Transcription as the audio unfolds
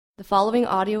The following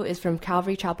audio is from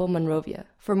Calvary Chapel, Monrovia.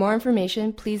 For more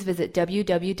information, please visit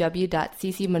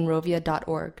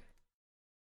www.ccmonrovia.org.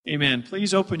 Amen.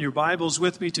 Please open your Bibles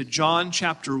with me to John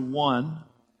chapter 1.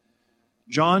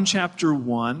 John chapter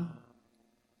 1.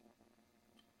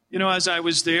 You know, as I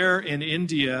was there in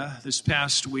India this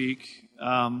past week,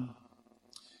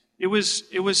 it was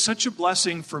such a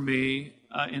blessing for me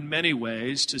in many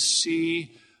ways to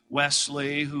see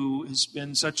Wesley, who has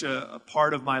been such a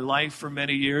part of my life for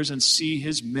many years, and see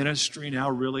his ministry now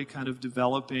really kind of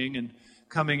developing and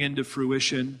coming into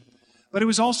fruition. But it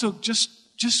was also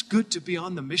just good to be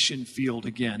on the mission field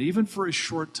again, even for a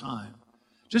short time.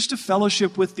 Just to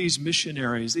fellowship with these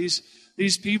missionaries,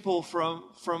 these people from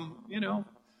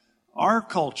our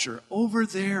culture over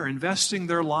there, investing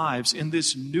their lives in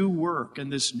this new work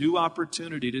and this new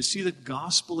opportunity to see the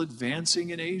gospel advancing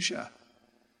in Asia.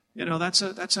 You know, that's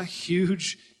a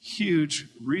huge, huge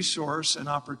resource and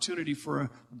opportunity for a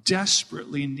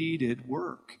desperately needed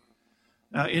work.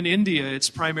 In India, it's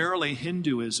primarily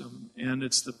Hinduism, and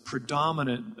it's the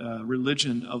predominant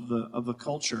religion of the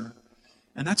culture.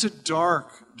 And that's a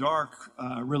dark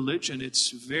religion.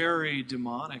 It's very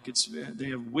demonic. They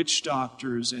have witch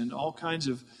doctors and all kinds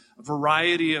of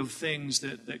variety of things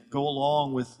that go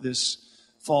along with this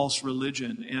false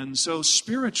religion. And so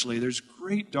spiritually, there's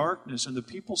great darkness and the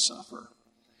people suffer.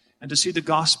 And to see the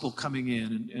gospel coming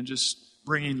in and just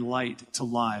bringing light to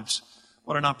lives,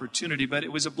 what an opportunity. But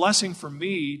it was a blessing for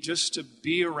me just to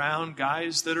be around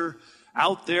guys that are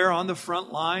out there on the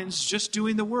front lines just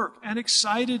doing the work, and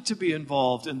excited to be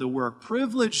involved in the work,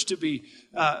 privileged to be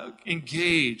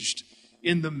engaged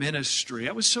in the ministry.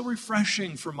 It was so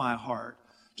refreshing for my heart,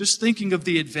 just thinking of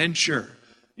the adventure.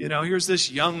 You know, here's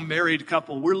this young married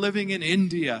couple. We're living in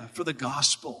India for the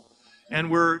gospel,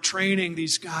 and we're training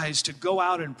these guys to go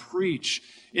out and preach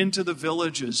into the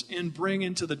villages and bring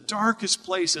into the darkest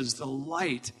places the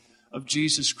light of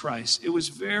Jesus Christ. It was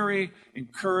very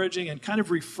encouraging and kind of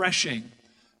refreshing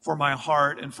for my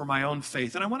heart and for my own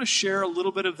faith. And I want to share a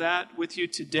little bit of that with you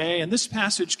today. And this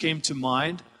passage came to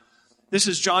mind. This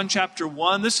is John chapter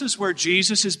 1. This is where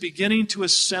Jesus is beginning to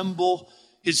assemble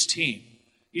his team.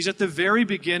 He's at the very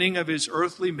beginning of his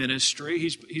earthly ministry.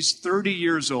 He's 30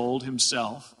 years old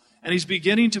himself. And he's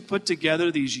beginning to put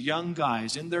together these young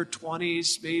guys in their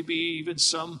 20s, maybe even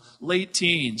some late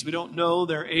teens. We don't know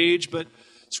their age, but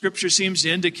Scripture seems to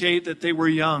indicate that they were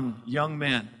young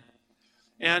men.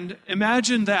 And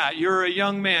imagine that. You're a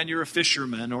young man, you're a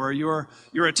fisherman, or you're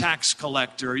a tax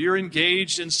collector. You're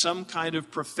engaged in some kind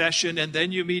of profession, and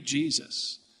then you meet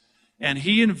Jesus. And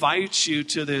he invites you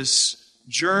to this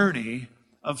journey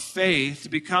of faith, to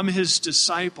become his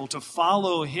disciple, to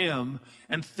follow him,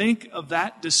 and think of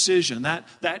that decision,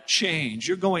 that change.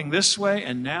 You're going this way,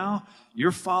 and now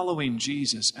you're following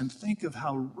Jesus. And think of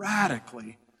how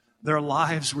radically their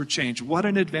lives were changed. What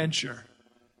an adventure.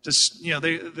 Just,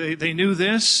 they knew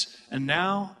this, and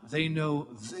now they know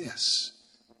this.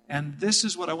 And this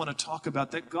is what I want to talk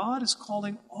about, that God is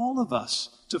calling all of us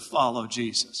to follow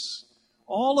Jesus.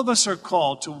 All of us are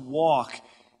called to walk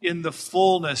in the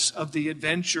fullness of the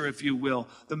adventure, if you will,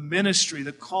 the ministry,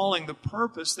 the calling, the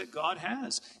purpose that God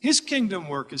has. His kingdom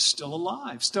work is still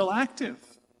alive, still active.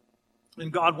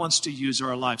 And God wants to use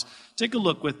our lives. Take a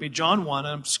look with me, John 1,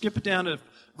 and I'm skipping down to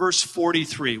verse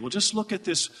 43. We'll just look at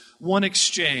this one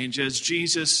exchange as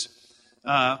Jesus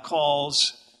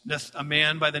calls a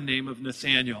man by the name of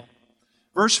Nathanael.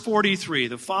 Verse 43,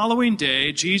 the following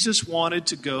day, Jesus wanted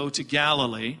to go to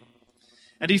Galilee,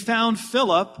 and he found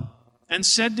Philip and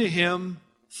said to him,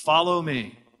 "Follow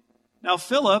me." Now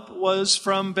Philip was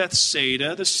from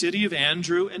Bethsaida, the city of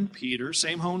Andrew and Peter,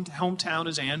 same hometown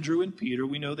as Andrew and Peter.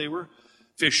 We know they were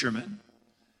fishermen.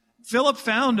 Philip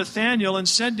found Nathanael and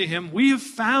said to him, "We have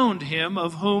found him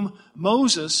of whom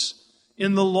Moses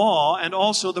in the law and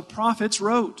also the prophets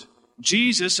wrote,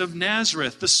 Jesus of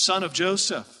Nazareth, the son of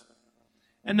Joseph."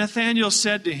 And Nathanael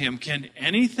said to him, "Can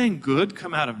anything good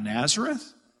come out of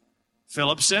Nazareth?"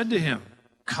 Philip said to him,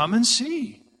 "Come and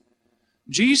see."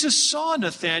 Jesus saw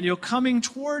Nathanael coming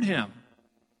toward him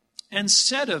and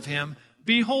said of him,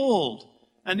 "Behold,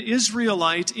 an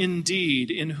Israelite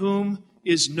indeed, in whom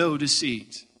is no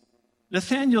deceit."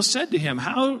 Nathanael said to him,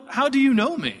 How do you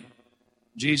know me?"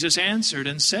 Jesus answered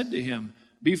and said to him,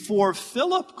 "Before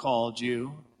Philip called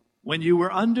you, when you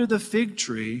were under the fig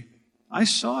tree, I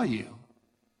saw you."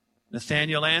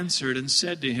 Nathanael answered and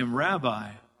said to him,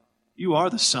 "Rabbi, you are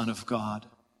the Son of God.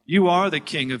 You are the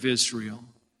King of Israel."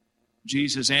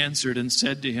 Jesus answered and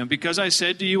said to him, "Because I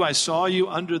said to you, I saw you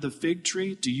under the fig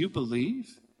tree, do you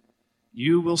believe?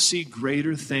 You will see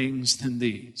greater things than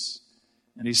these."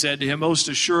 And he said to him, most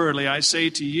assuredly, I say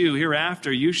to you,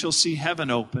 hereafter you shall see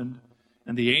heaven opened,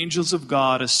 and the angels of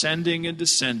God ascending and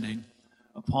descending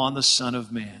upon the Son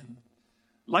of Man.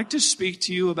 I'd like to speak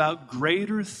to you about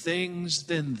greater things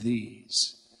than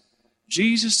these.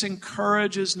 Jesus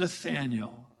encourages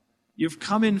Nathanael. You've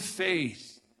come in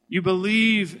faith. You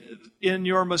believe in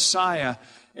your Messiah.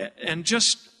 And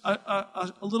just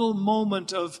a little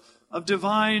moment of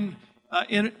divine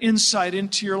insight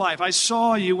into your life. I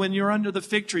saw you when you're under the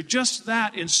fig tree. Just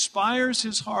that inspires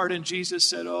his heart. And Jesus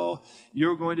said, oh,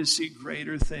 you're going to see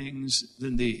greater things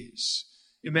than these.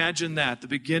 Imagine that, the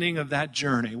beginning of that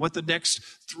journey, what the next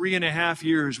 3.5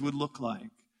 years would look like,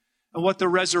 and what the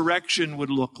resurrection would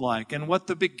look like, and what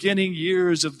the beginning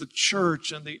years of the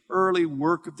church and the early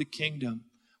work of the kingdom,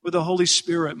 with the Holy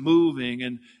Spirit moving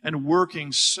and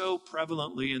working so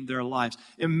prevalently in their lives.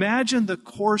 Imagine the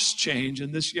course change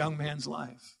in this young man's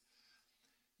life.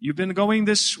 You've been going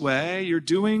this way. You're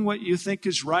doing what you think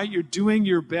is right. You're doing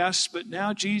your best. But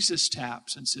now Jesus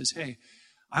taps and says, hey,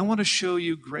 I want to show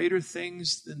you greater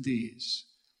things than these.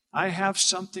 I have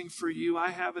something for you. I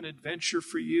have an adventure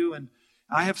for you. And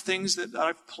I have things that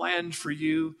I've planned for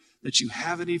you that you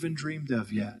haven't even dreamed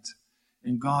of yet.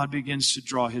 And God begins to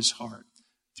draw his heart.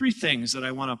 3 things that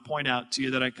I want to point out to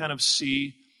you that I kind of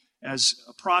see as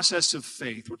a process of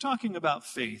faith. We're talking about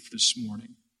faith this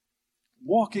morning.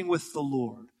 Walking with the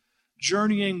Lord,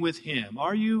 journeying with him.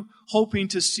 Are you hoping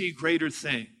to see greater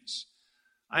things?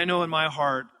 I know in my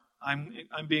heart I'm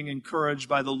being encouraged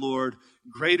by the Lord,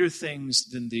 greater things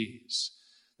than these.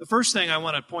 The first thing I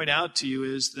want to point out to you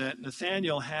is that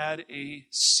Nathanael had a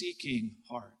seeking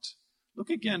heart. Look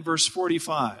again, verse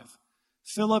 45.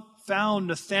 Philip found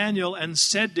Nathanael and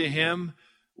said to him,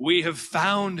 we have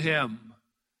found him.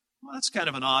 Well, that's kind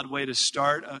of an odd way to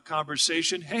start a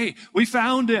conversation. Hey, we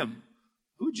found him.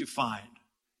 Who'd you find?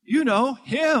 You know,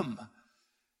 him.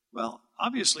 Well,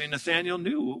 obviously Nathanael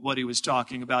knew what he was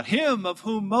talking about. Him of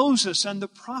whom Moses and the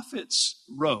prophets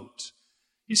wrote.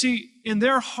 You see, in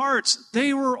their hearts,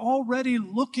 they were already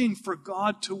looking for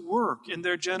God to work in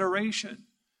their generation.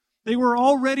 They were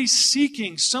already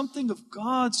seeking something of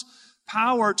God's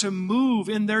power to move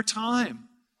in their time.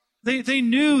 They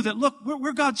knew that, look,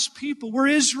 we're God's people. We're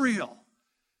Israel.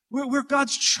 We're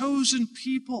God's chosen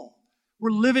people. We're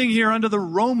living here under the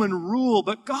Roman rule,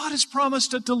 but God has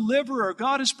promised a deliverer.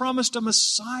 God has promised a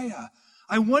Messiah.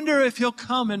 I wonder if he'll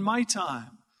come in my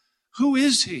time. Who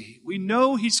is he? We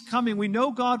know he's coming. We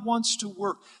know God wants to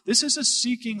work. This is a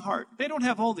seeking heart. They don't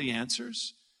have all the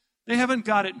answers. They haven't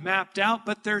got it mapped out,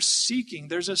 but they're seeking.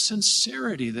 There's a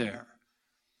sincerity there.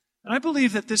 And I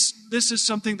believe that this is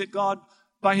something that God,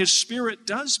 by his Spirit,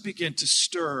 does begin to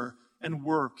stir and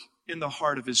work in the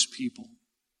heart of his people.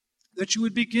 That you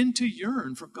would begin to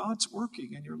yearn for God's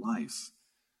working in your life.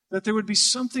 That there would be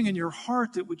something in your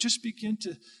heart that would just begin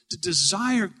to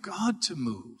desire God to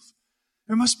move.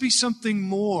 There must be something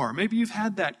more. Maybe you've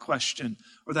had that question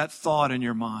or that thought in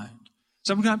your mind.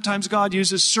 Sometimes God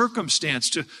uses circumstance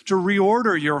to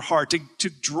reorder your heart, to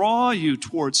draw you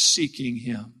towards seeking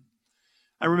him.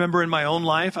 I remember in my own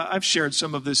life, I've shared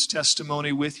some of this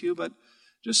testimony with you, but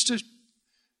just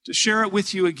to share it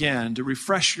with you again, to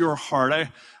refresh your heart.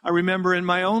 I remember in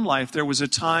my own life, there was a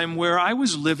time where I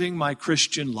was living my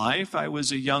Christian life. I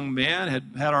was a young man,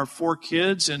 had our 4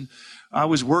 kids, and I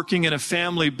was working in a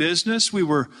family business. We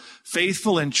were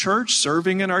faithful in church,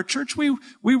 serving in our church. We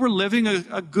were living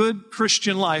a good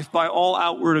Christian life by all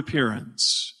outward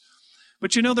appearance.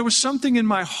 But you know, there was something in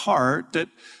my heart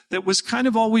that was kind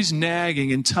of always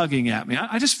nagging and tugging at me.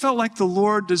 I just felt like the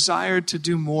Lord desired to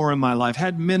do more in my life,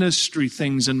 had ministry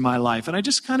things in my life, and I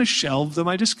just kind of shelved them.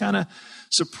 I just kind of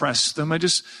suppressed them. I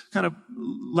just kind of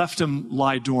left them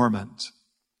lie dormant.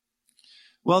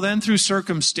 Well, then through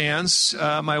circumstance,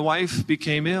 my wife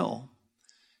became ill,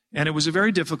 and it was a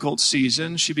very difficult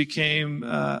season. She became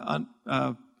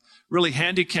really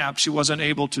handicapped. She wasn't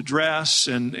able to dress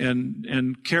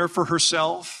and care for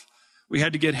herself. We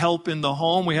had to get help in the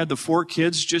home. We had the 4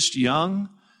 kids just young.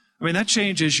 I mean, that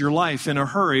changes your life in a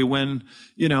hurry when,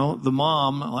 you know, the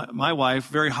mom, my wife,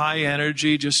 very high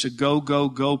energy, just a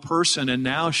go person, and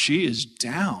now she is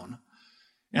down.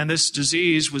 And this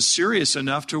disease was serious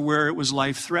enough to where it was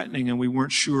life-threatening, and we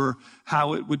weren't sure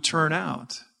how it would turn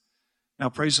out. Now,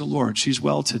 praise the Lord, she's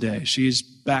well today. She's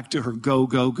back to her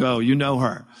go. You know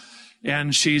her.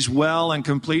 And she's well and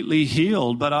completely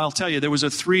healed. But I'll tell you, there was a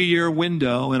 3-year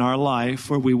window in our life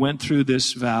where we went through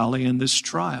this valley and this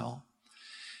trial.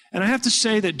 And I have to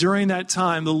say that during that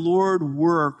time, the Lord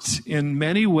worked in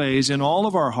many ways in all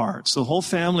of our hearts. The whole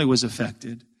family was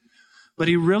affected. But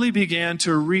he really began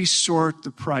to resort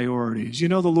the priorities. You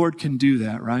know, the Lord can do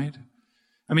that, right?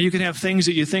 I mean, you can have things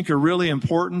that you think are really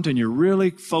important and you're really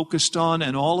focused on,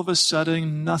 and all of a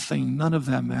sudden, none of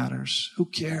that matters. Who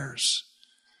cares?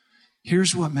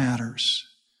 Here's what matters.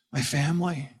 My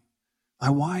family, my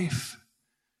wife,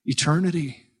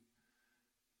 eternity.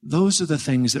 Those are the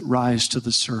things that rise to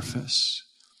the surface.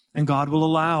 And God will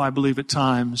allow, I believe at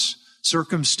times,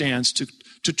 circumstance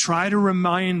to try to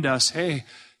remind us, hey,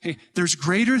 there's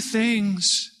greater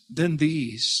things than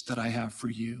these that I have for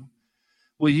you.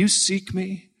 Will you seek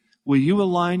me? Will you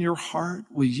align your heart?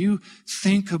 Will you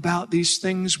think about these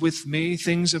things with me,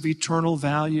 things of eternal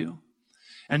value?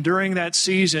 And during that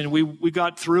season, we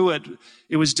got through it.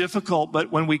 It was difficult,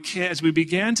 but as we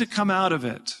began to come out of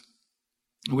it,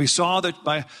 we saw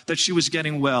that she was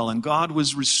getting well and God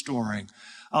was restoring.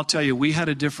 I'll tell you, we had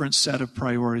a different set of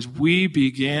priorities. We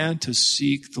began to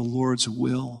seek the Lord's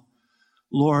will.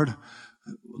 Lord,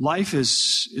 life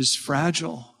is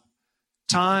fragile.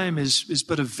 Time is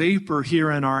but a vapor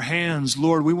here in our hands.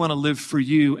 Lord, we want to live for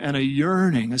you, and a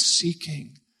yearning, a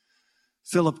seeking.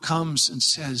 Philip comes and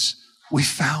says, we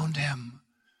found him.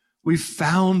 We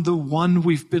found the one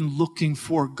we've been looking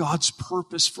for, God's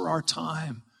purpose for our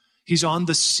time. He's on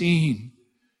the scene,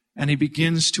 and he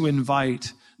begins to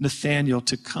invite Nathanael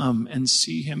to come and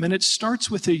see him. And it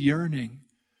starts with a yearning.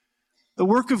 The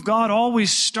work of God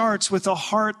always starts with a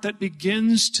heart that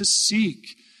begins to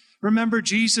seek. Remember,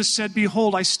 Jesus said,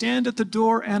 behold, I stand at the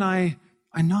door and I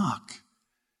knock.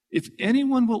 If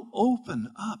anyone will open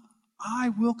up, I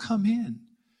will come in.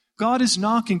 God is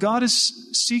knocking. God is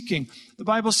seeking. The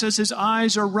Bible says his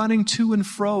eyes are running to and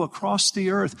fro across the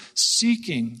earth,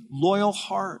 seeking loyal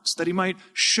hearts that he might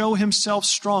show himself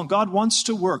strong. God wants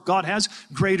to work. God has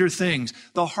greater things.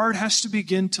 The heart has to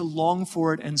begin to long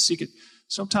for it and seek it.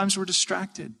 Sometimes we're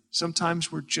distracted.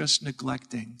 Sometimes we're just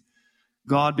neglecting.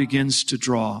 God begins to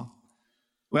draw.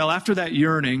 Well, after that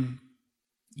yearning,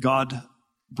 God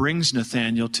brings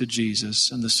Nathanael to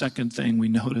Jesus. And the second thing we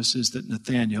notice is that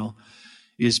Nathanael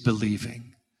is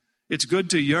believing. It's good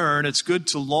to yearn, it's good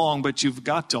to long, but you've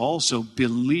got to also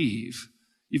believe.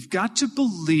 You've got to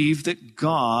believe that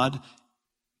God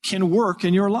can work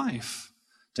in your life.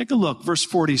 Take a look, verse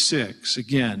 46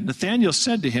 again. Nathanael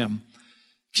said to him,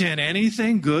 can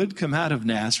anything good come out of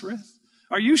Nazareth?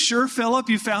 Are you sure, Philip,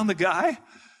 you found the guy?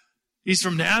 He's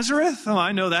from Nazareth? Oh,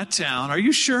 I know that town. Are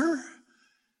you sure?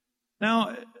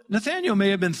 Now, Nathanael may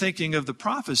have been thinking of the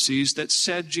prophecies that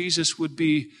said Jesus would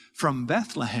be from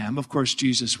Bethlehem. Of course,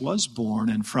 Jesus was born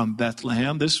and from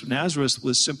Bethlehem. This Nazareth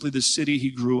was simply the city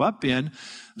he grew up in.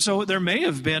 So there may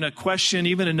have been a question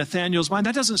even in Nathanael's mind.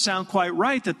 That doesn't sound quite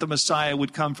right that the Messiah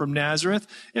would come from Nazareth.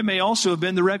 It may also have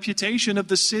been the reputation of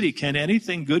the city. Can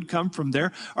anything good come from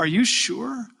there? Are you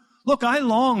sure? Look, I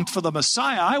longed for the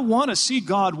Messiah. I want to see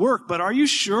God work, but are you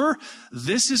sure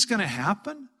this is going to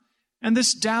happen? And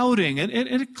this doubting,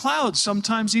 it clouds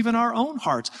sometimes even our own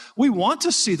hearts. We want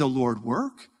to see the Lord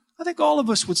work. I think all of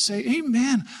us would say,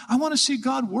 amen. I want to see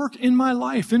God work in my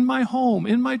life, in my home,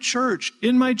 in my church,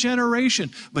 in my generation.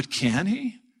 But can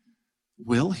he?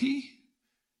 Will he?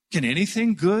 Can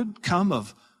anything good come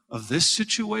of this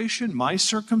situation, my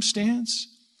circumstance?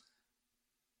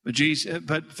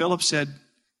 But Philip said,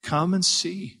 come and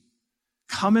see.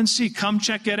 Come and see. Come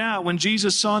check it out. When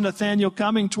Jesus saw Nathanael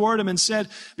coming toward him and said,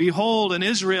 behold, an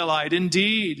Israelite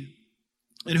indeed,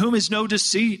 in whom is no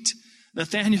deceit,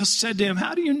 Nathanael said to him,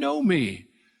 how do you know me?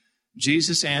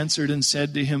 Jesus answered and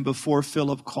said to him, before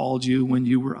Philip called you, when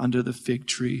you were under the fig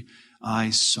tree,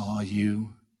 I saw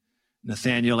you.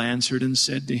 Nathanael answered and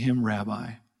said to him,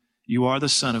 Rabbi, you are the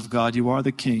Son of God. You are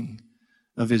the King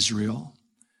of Israel.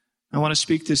 I want to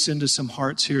speak this into some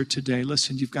hearts here today.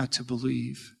 Listen, you've got to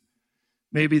believe.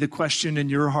 Maybe the question in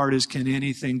your heart is, can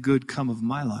anything good come of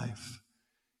my life?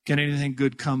 Can anything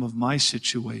good come of my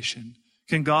situation?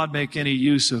 Can God make any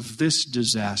use of this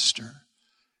disaster?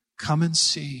 Come and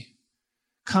see.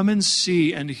 Come and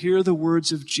see and hear the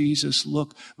words of Jesus.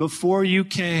 Look, before you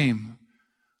came,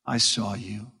 I saw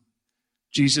you.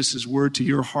 Jesus' word to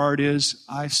your heart is,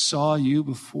 I saw you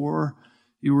before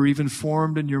you were even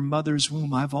formed in your mother's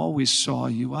womb. I've always saw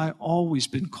you. I've always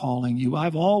been calling you.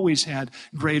 I've always had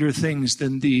greater things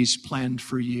than these planned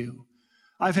for you.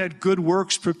 I've had good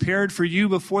works prepared for you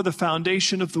before the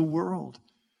foundation of the world.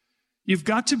 You've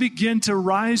got to begin to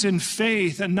rise in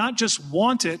faith and not just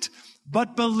want it,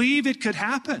 but believe it could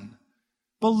happen.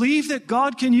 Believe that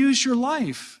God can use your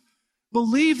life.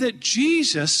 Believe that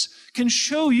Jesus can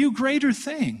show you greater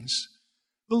things.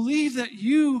 Believe that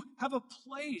you have a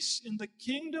place in the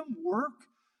kingdom work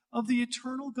of the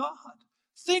eternal God.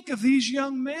 Think of these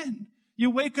young men. You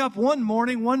wake up one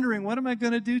morning wondering, what am I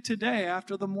going to do today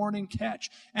after the morning catch?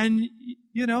 And,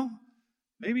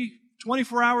 maybe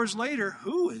 24 hours later,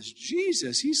 who is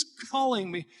Jesus? He's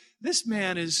calling me. This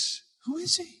man who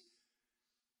is he?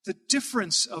 The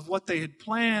difference of what they had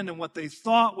planned and what they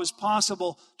thought was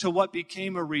possible to what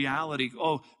became a reality.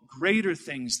 Oh, greater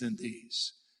things than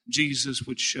these Jesus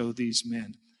would show these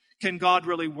men. Can God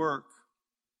really work?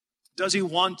 Does he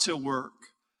want to work?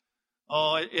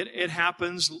 Oh, it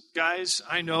happens, guys.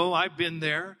 I know, I've been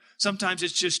there. Sometimes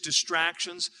it's just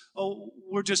distractions. Oh,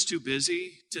 we're just too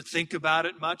busy to think about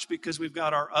it much because we've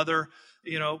got our other,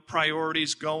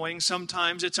 priorities going.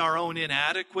 Sometimes it's our own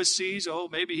inadequacies. Oh,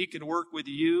 maybe he can work with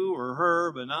you or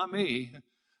her, but not me.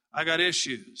 I got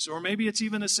issues. Or maybe it's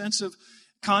even a sense of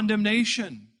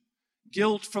condemnation,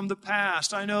 guilt from the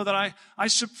past. I know that I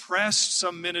suppressed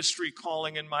some ministry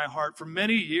calling in my heart for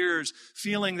many years,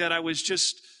 feeling that I was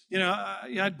just,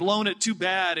 I'd blown it too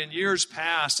bad in years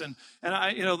past. And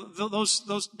I,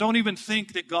 those don't even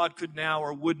think that God could now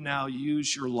or would now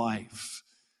use your life.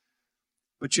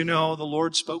 But the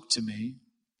Lord spoke to me.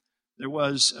 There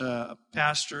was a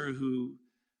pastor who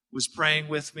was praying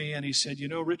with me, and he said,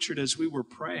 Richard, as we were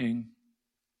praying,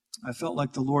 I felt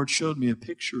like the Lord showed me a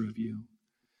picture of you.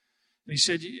 And he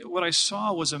said, what I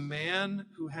saw was a man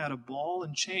who had a ball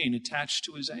and chain attached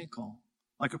to his ankle,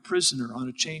 like a prisoner on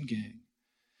a chain gang.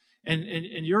 And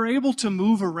you're able to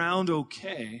move around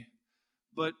okay,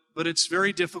 but it's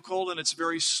very difficult and it's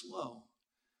very slow.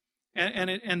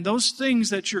 And those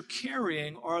things that you're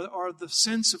carrying are the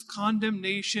sense of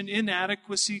condemnation,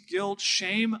 inadequacy, guilt,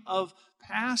 shame of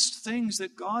past things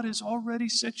that God has already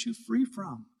set you free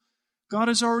from. God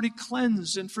has already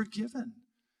cleansed and forgiven.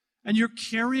 And you're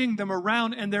carrying them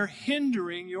around, and they're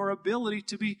hindering your ability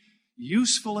to be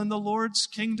useful in the Lord's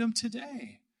kingdom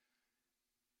today.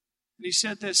 And he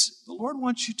said this, the Lord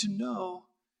wants you to know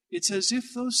it's as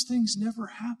if those things never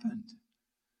happened.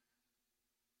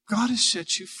 God has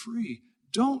set you free.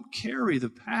 Don't carry the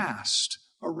past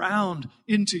around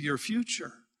into your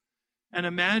future and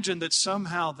imagine that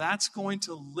somehow that's going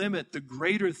to limit the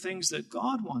greater things that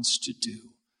God wants to do.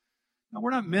 Now,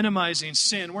 we're not minimizing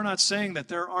sin. We're not saying that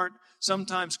there aren't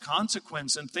sometimes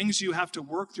consequences and things you have to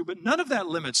work through, but none of that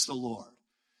limits the Lord.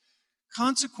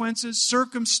 Consequences,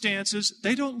 circumstances,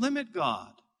 they don't limit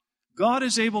God. God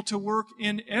is able to work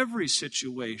in every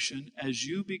situation as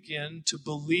you begin to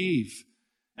believe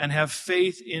and have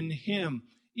faith in Him,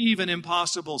 even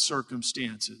impossible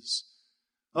circumstances.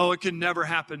 Oh, it can never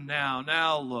happen now.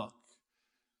 Now look.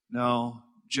 No,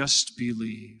 just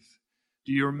believe.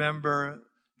 Do you remember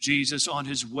Jesus on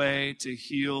his way to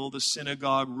heal the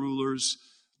synagogue ruler's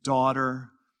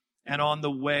daughter? And on the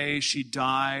way she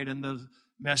died, and the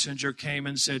messenger came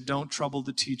and said, "Don't trouble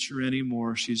the teacher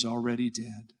anymore. She's already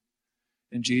dead."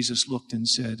 And Jesus looked and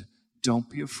said, "Don't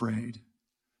be afraid.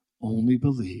 Only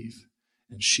believe,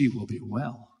 and she will be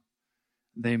well."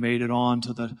 They made it on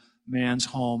to the man's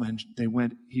home, and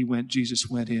Jesus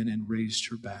went in and raised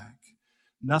her back.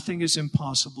 Nothing is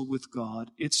impossible with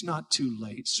God. It's not too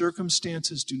late.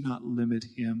 Circumstances do not limit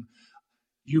Him.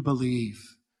 You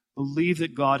believe. Believe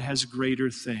that God has greater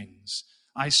things.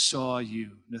 I saw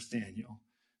you, Nathanael.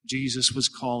 Jesus was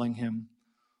calling him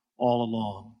all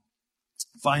along.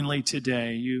 Finally,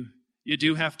 today, you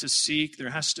do have to seek.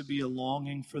 There has to be a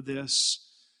longing for this.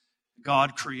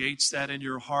 God creates that in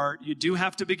your heart. You do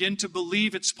have to begin to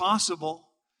believe it's possible.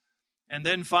 And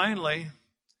then finally,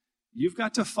 you've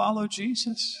got to follow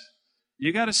Jesus.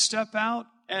 You got to step out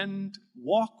and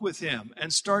walk with Him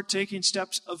and start taking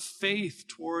steps of faith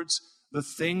towards the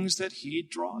things that He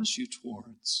draws you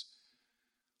towards.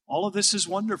 All of this is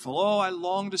wonderful. Oh, I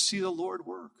long to see the Lord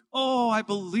work. Oh, I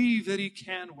believe that He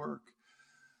can work.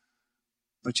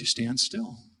 But you stand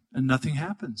still and nothing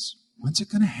happens. When's it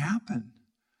going to happen?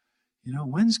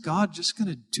 When's God just going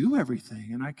to do everything?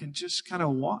 And I can just kind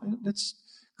of walk.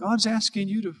 God's asking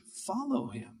you to follow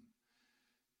Him.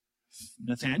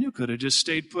 Nathanael could have just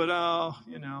stayed put,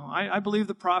 I believe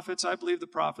the prophets, I believe the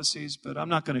prophecies, but I'm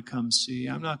not going to come see.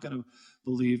 I'm not going to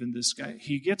believe in this guy.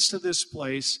 He gets to this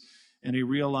place and he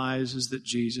realizes that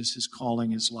Jesus is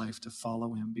calling his life to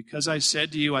follow Him. Because I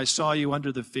said to you, I saw you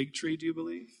under the fig tree, do you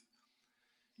believe?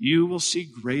 You will see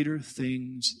greater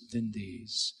things than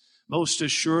these. Most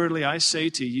assuredly, I say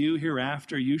to you,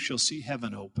 hereafter you shall see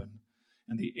heaven open,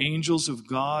 and the angels of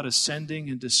God ascending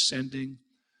and descending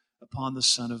upon the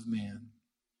Son of Man.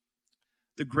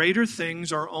 The greater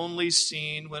things are only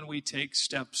seen when we take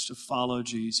steps to follow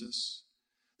Jesus.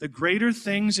 The greater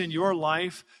things in your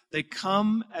life, they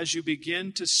come as you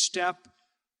begin to step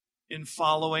in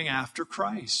following after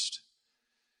Christ.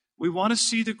 We want to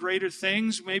see the greater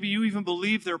things. Maybe you even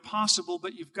believe they're possible,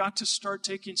 but you've got to start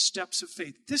taking steps of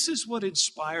faith. This is what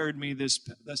inspired me this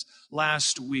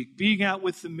last week, being out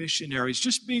with the missionaries,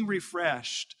 just being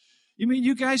refreshed. You mean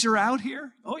you guys are out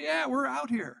here? Oh, yeah, we're out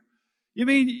here. You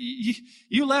mean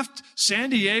you left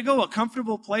San Diego, a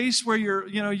comfortable place where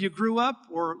you grew up,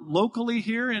 or locally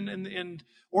here in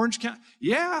Orange County?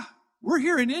 Yeah, we're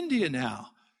here in India now,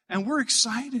 and we're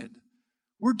excited.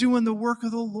 We're doing the work of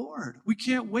the Lord. We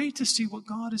can't wait to see what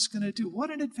God is going to do.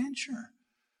 What an adventure.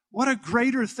 What a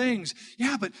greater things.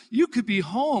 Yeah, but you could be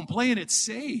home playing it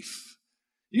safe.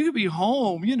 You could be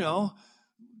home,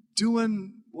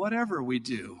 doing whatever we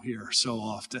do here so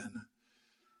often,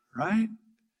 right?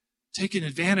 Taking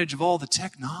advantage of all the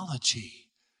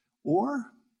technology.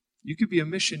 Or you could be a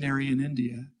missionary in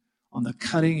India on the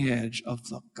cutting edge of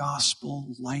the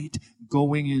gospel light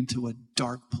going into a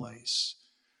dark place.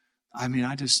 I mean,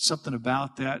 something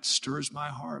about that stirs my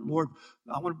heart. Lord,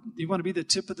 you want to be the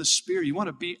tip of the spear. You want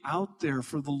to be out there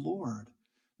for the Lord.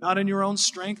 Not in your own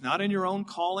strength, not in your own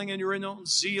calling and your own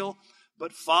zeal,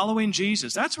 but following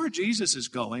Jesus. That's where Jesus is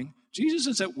going. Jesus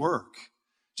is at work.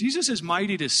 Jesus is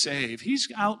mighty to save. He's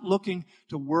out looking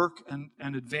to work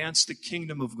and advance the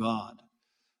kingdom of God.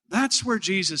 That's where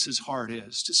Jesus' heart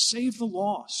is, to save the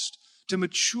lost, to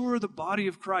mature the body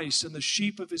of Christ and the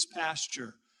sheep of his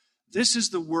pasture. This is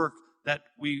the work that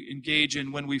we engage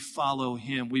in when we follow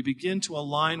him. We begin to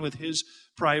align with his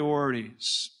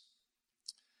priorities.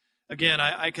 Again,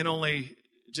 I can only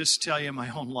just tell you my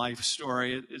own life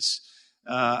story. It's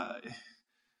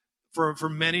for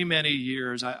many, many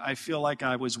years, I feel like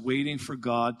I was waiting for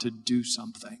God to do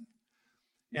something.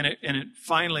 And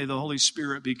finally, the Holy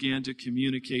Spirit began to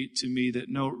communicate to me that,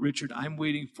 no, Richard, I'm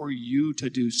waiting for you to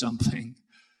do something.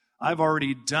 I've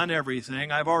already done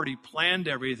everything. I've already planned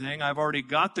everything. I've already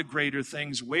got the greater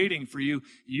things waiting for you.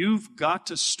 You've got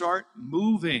to start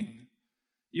moving.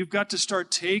 You've got to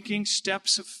start taking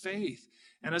steps of faith.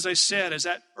 And as I said, as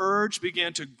that urge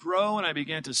began to grow and I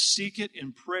began to seek it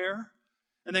in prayer,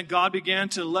 and then God began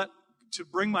to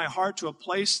bring my heart to a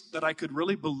place that I could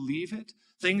really believe it,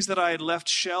 things that I had left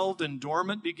shelved and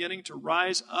dormant beginning to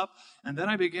rise up. And then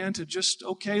I began to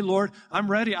okay, Lord,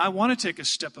 I'm ready. I want to take a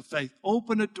step of faith.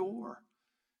 Open a door.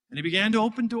 And he began to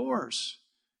open doors.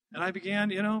 And I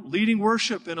began, leading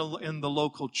worship in the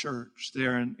local church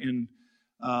there in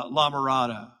La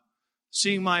Mirada.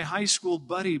 Seeing my high school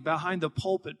buddy behind the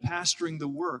pulpit pastoring the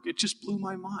work. It just blew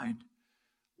my mind.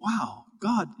 Wow,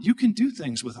 God, you can do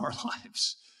things with our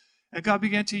lives. And God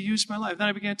began to use my life. Then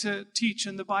I began to teach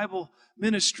in the Bible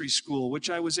ministry school, which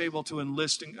I was able to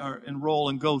enroll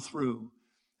and go through.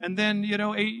 And then,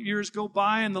 8 years go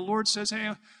by and the Lord says,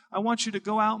 hey, I want you to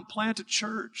go out and plant a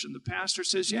church. And the pastor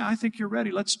says, yeah, I think you're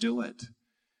ready. Let's do it.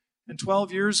 And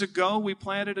 12 years ago, we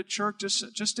planted a church,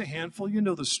 just a handful. You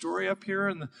know the story up here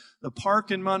in the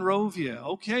park in Monrovia.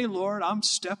 Okay, Lord, I'm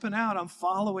stepping out. I'm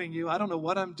following you. I don't know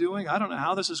what I'm doing. I don't know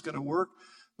how this is going to work.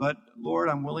 But, Lord,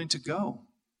 I'm willing to go.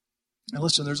 And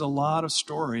listen, there's a lot of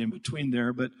story in between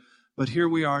there, but here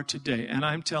we are today. And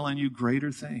I'm telling you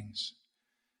greater things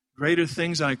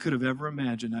than I could have ever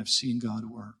imagined. I've seen God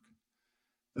work.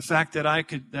 The fact that I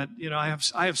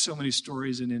have so many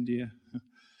stories in India.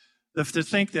 To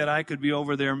think that I could be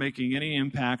over there making any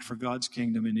impact for God's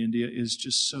kingdom in India is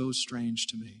just so strange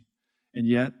to me. And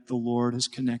yet the Lord has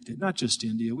connected, not just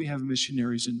India. We have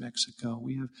missionaries in Mexico.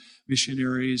 We have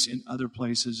missionaries in other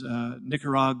places.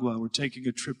 Nicaragua, we're taking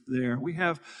a trip there. We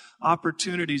have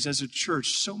opportunities as a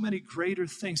church, so many greater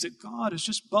things that God has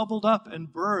just bubbled up and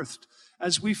birthed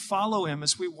as we follow him,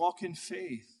 as we walk in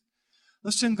faith.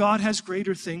 Listen, God has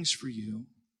greater things for you.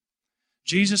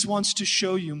 Jesus wants to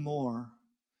show you more.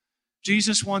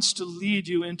 Jesus wants to lead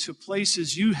you into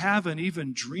places you haven't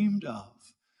even dreamed of.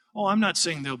 Oh, I'm not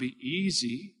saying they'll be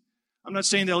easy. I'm not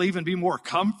saying they'll even be more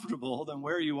comfortable than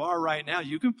where you are right now.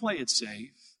 You can play it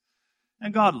safe.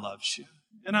 And God loves you.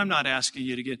 And I'm not asking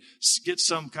you to get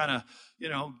some kind of,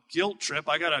 guilt trip.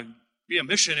 I got to be a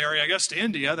missionary, I guess, to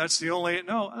India. That's the only,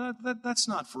 no, that's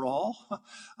not for all.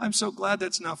 I'm so glad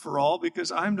that's not for all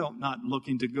because I'm not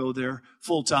looking to go there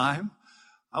full time.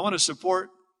 I want to support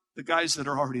the guys that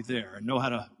are already there and know how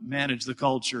to manage the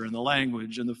culture and the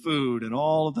language and the food and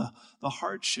all of the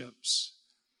hardships.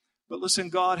 But listen,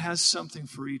 God has something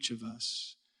for each of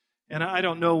us. And I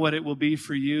don't know what it will be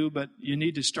for you, but you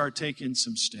need to start taking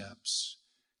some steps.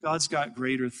 God's got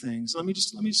greater things. Let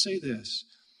me say this.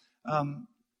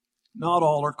 Not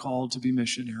all are called to be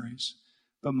missionaries.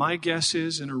 But my guess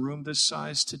is in a room this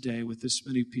size today with this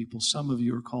many people, some of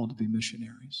you are called to be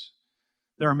missionaries.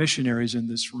 There are missionaries in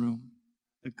this room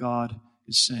that God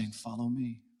is saying, follow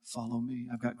me, follow me.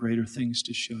 I've got greater things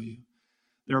to show you.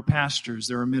 There are pastors,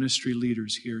 there are ministry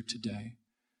leaders here today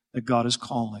that God is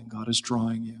calling, God is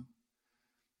drawing you.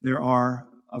 There are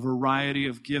a variety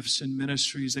of gifts and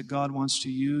ministries that God wants to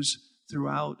use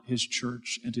throughout His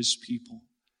church and His people.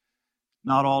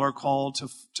 Not all are called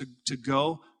to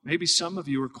go. Maybe some of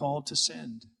you are called to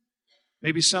send.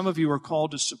 Maybe some of you are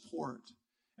called to support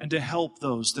and to help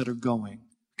those that are going,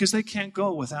 because they can't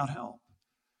go without help.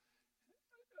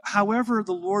 However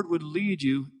the Lord would lead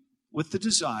you with the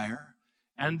desire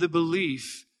and the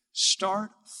belief,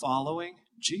 start following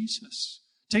Jesus.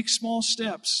 Take small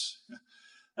steps.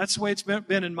 That's the way it's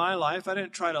been in my life. I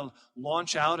didn't try to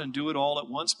launch out and do it all at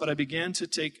once, but I began to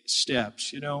take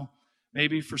steps.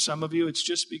 Maybe for some of you, it's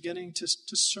just beginning to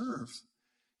serve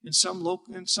in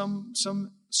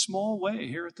some small way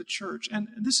here at the church. And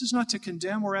this is not to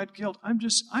condemn or add guilt.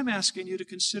 I'm asking you to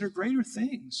consider greater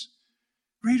things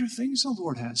the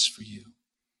Lord has for you.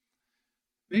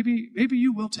 Maybe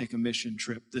you will take a mission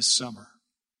trip this summer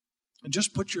and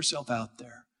just put yourself out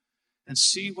there and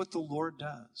see what the Lord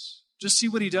does. Just see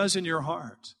what He does in your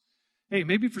heart. Hey,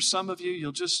 maybe for some of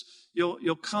you,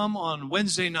 you'll come on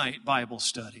Wednesday night Bible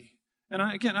study. And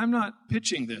I'm not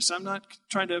pitching this. I'm not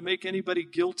trying to make anybody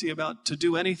guilty to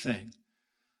do anything.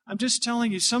 I'm just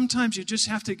telling you, sometimes you just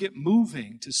have to get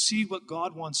moving to see what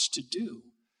God wants to do.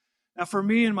 Now, for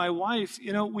me and my wife,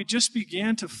 we just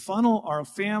began to funnel our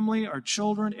family, our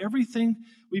children, everything.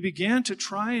 We began to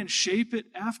try and shape it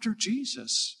after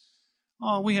Jesus.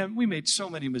 Oh, we made so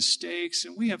many mistakes,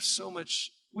 and we have so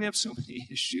many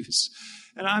issues.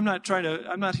 And I'm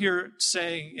not here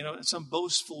saying, in some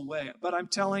boastful way, but I'm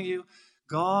telling you,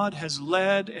 God has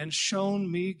led and shown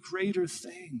me greater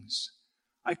things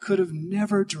I could have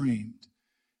never dreamed.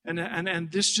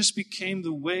 And this just became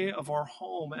the way of our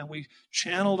home, and we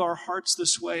channeled our hearts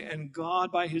this way, and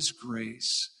God, by His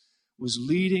grace, was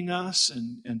leading us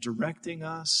and directing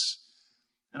us.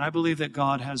 And I believe that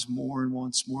God has more and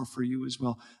wants more for you as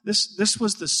well. This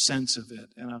was the sense of it.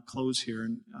 And I'll close here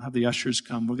and I'll have the ushers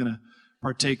come. We're going to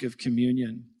partake of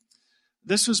communion.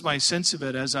 This was my sense of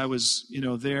it as I was,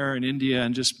 there in India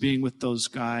and just being with those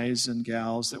guys and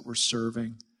gals that were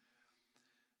serving.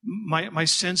 My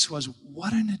sense was,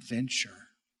 what an adventure.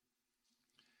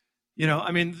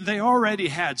 They already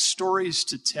had stories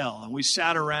to tell, and we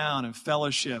sat around and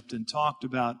fellowshiped and talked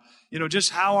about,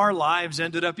 just how our lives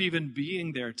ended up even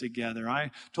being there together. I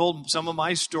told some of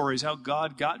my stories, how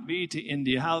God got me to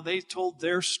India, how they told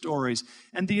their stories,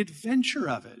 and the adventure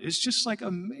of it is just like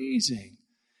amazing.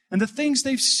 And the things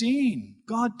they've seen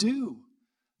God do,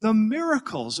 the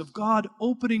miracles of God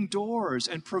opening doors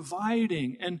and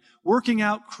providing and working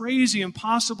out crazy,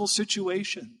 impossible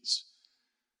situations.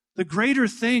 The greater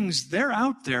things, they're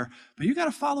out there, but you got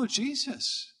to follow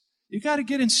Jesus. You got to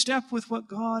get in step with what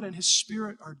God and His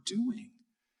Spirit are doing.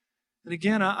 And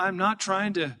again, I'm not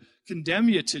trying to condemn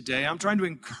you today. I'm trying to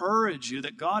encourage you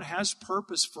that God has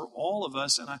purpose for all of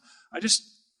us. And I just,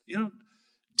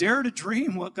 dare to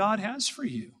dream what God has for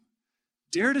you.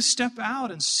 Dare to step out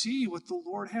and see what the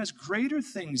Lord has. Greater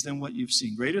things than what you've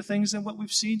seen. Greater things than what we've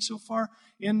seen so far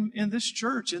in this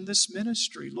church, in this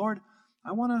ministry. Lord,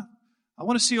 I want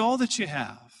to see all that you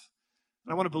have.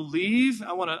 And I want to believe.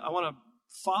 I want to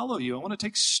follow you. I want to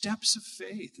take steps of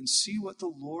faith and see what the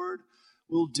Lord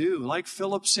will do. Like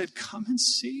Philip said, come and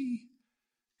see.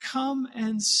 Come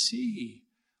and see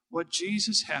what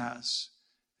Jesus has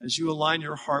as you align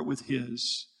your heart with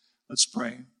His. Let's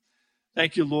pray.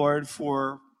 Thank you, Lord,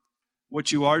 for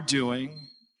what you are doing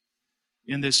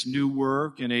in this new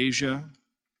work in Asia.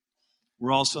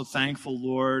 We're also thankful,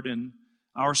 Lord, in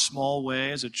our small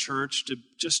way as a church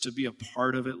to be a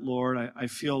part of it, Lord. I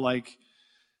feel like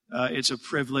it's a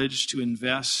privilege to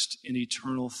invest in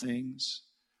eternal things.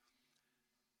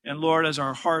 And Lord, as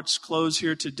our hearts close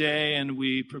here today and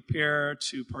we prepare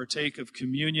to partake of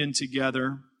communion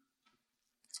together,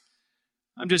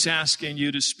 I'm just asking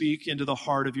you to speak into the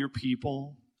heart of your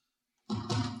people.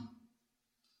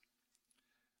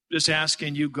 Just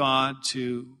asking you, God,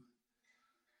 to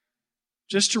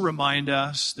remind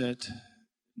us that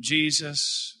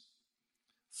Jesus,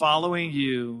 following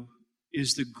you,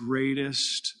 is the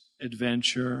greatest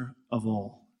adventure of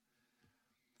all.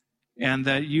 And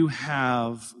that you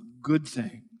have good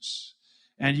things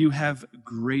and you have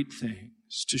great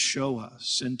things to show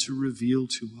us and to reveal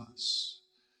to us.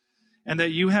 And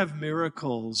that you have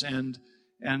miracles and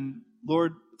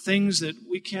Lord, things that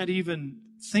we can't even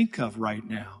think of right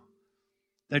now.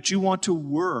 That you want to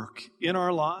work in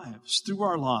our lives, through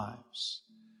our lives.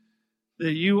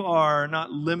 That you are not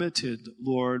limited,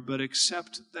 Lord, but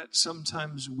accept that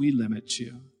sometimes we limit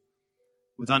you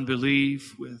with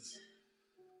unbelief, with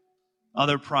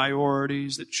other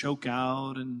priorities that choke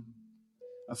out, and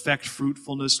affect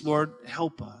fruitfulness. Lord,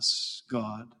 help us,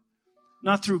 God.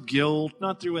 Not through guilt,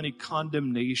 not through any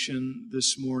condemnation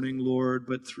this morning, Lord,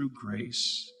 but through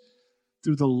grace,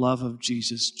 through the love of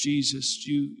Jesus. Jesus,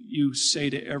 you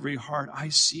say to every heart, I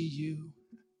see you.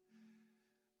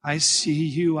 I see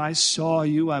you. I saw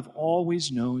you. I've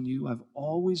always known you. I've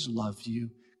always loved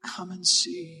you. Come and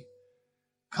see.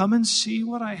 Come and see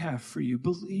what I have for you.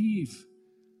 Believe.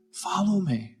 Follow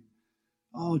me.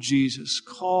 Oh, Jesus,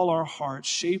 call our hearts.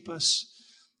 Shape us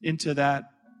into that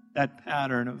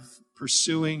pattern of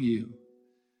pursuing you,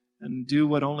 and do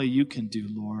what only you can do,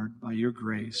 Lord, by your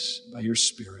grace, by your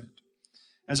Spirit.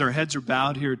 As our heads are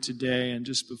bowed here today, and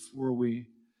just before we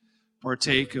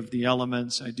partake of the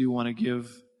elements, I do want to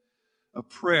give a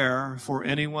prayer for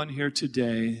anyone here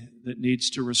today that needs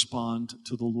to respond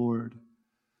to the Lord.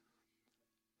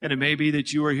 And it may be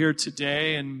that you are here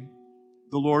today and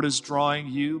the Lord is drawing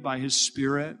you by His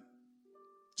Spirit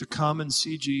to come and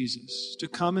see Jesus, to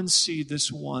come and see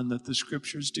this one that the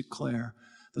Scriptures declare,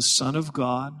 the Son of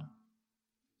God,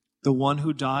 the one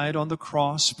who died on the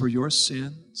cross for your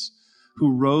sins,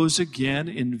 who rose again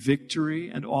in victory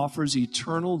and offers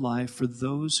eternal life for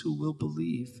those who will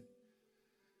believe.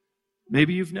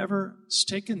 Maybe you've never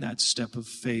taken that step of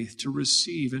faith to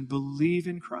receive and believe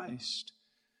in Christ,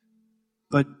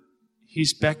 but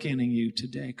He's beckoning you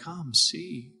today. Come,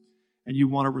 see. And you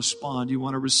want to respond. You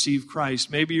want to receive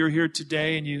Christ. Maybe you're here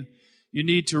today and you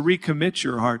need to recommit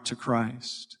your heart to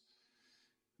Christ.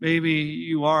 Maybe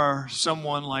you are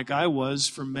someone like I was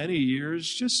for many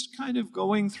years, just kind of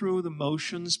going through the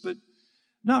motions, but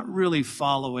not really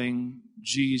following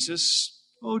Jesus.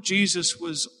 Oh, Jesus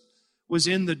was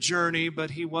in the journey,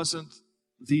 but He wasn't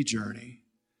the journey.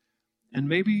 And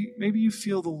maybe you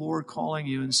feel the Lord calling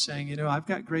you and saying, I've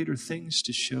got greater things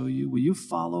to show you. Will you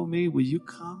follow me? Will you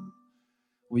come?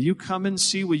 Will you come and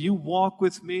see? Will you walk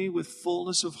with me with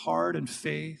fullness of heart and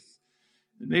faith?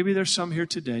 And maybe there's some here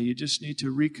today, you just need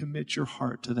to recommit your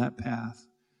heart to that path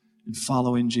and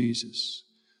following Jesus.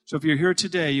 So if you're here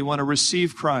today, you want to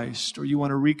receive Christ or you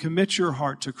want to recommit your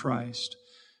heart to Christ,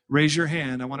 raise your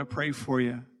hand. I want to pray for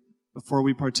you before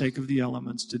we partake of the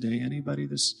elements today. Anybody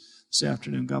this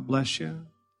afternoon? God bless you.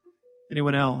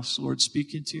 Anyone else? Lord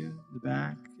speaking to you in the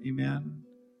back? Amen.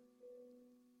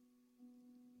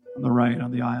 On the right,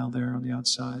 on the aisle there, on the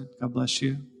outside. God bless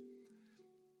you.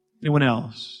 Anyone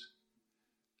else?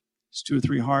 It's 2 or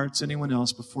 3 hearts. Anyone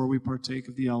else before we partake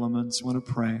of the elements? Want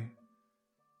to pray?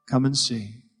 Come and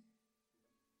see.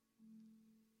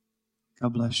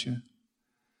 God bless you.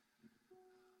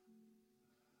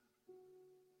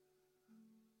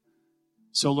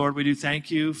 So, Lord, we do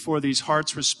thank you for these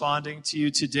hearts responding to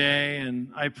you today,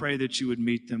 and I pray that you would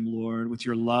meet them, Lord, with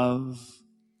your love,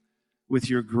 with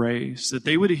your grace, that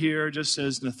they would hear just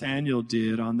as Nathanael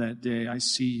did on that day, I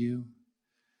see you,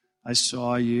 I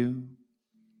saw you,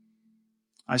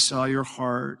 I saw your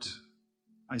heart,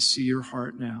 I see your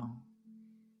heart now.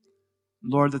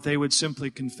 Lord, that they would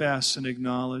simply confess and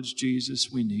acknowledge, Jesus,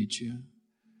 we need you.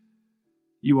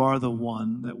 You are the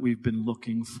one that we've been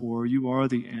looking for. You are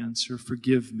the answer.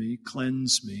 Forgive me,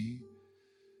 cleanse me,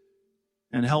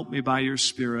 and help me by your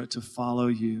Spirit to follow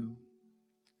you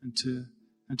and to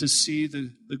see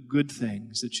the good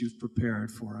things that you've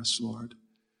prepared for us, Lord.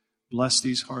 Bless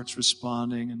these hearts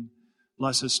responding and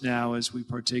bless us now as we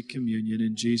partake communion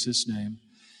in Jesus' name.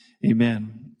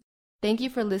 Amen. Thank you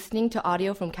for listening to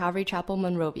audio from Calvary Chapel,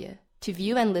 Monrovia. To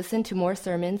view and listen to more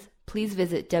sermons, please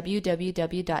visit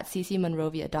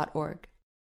www.ccmonrovia.org.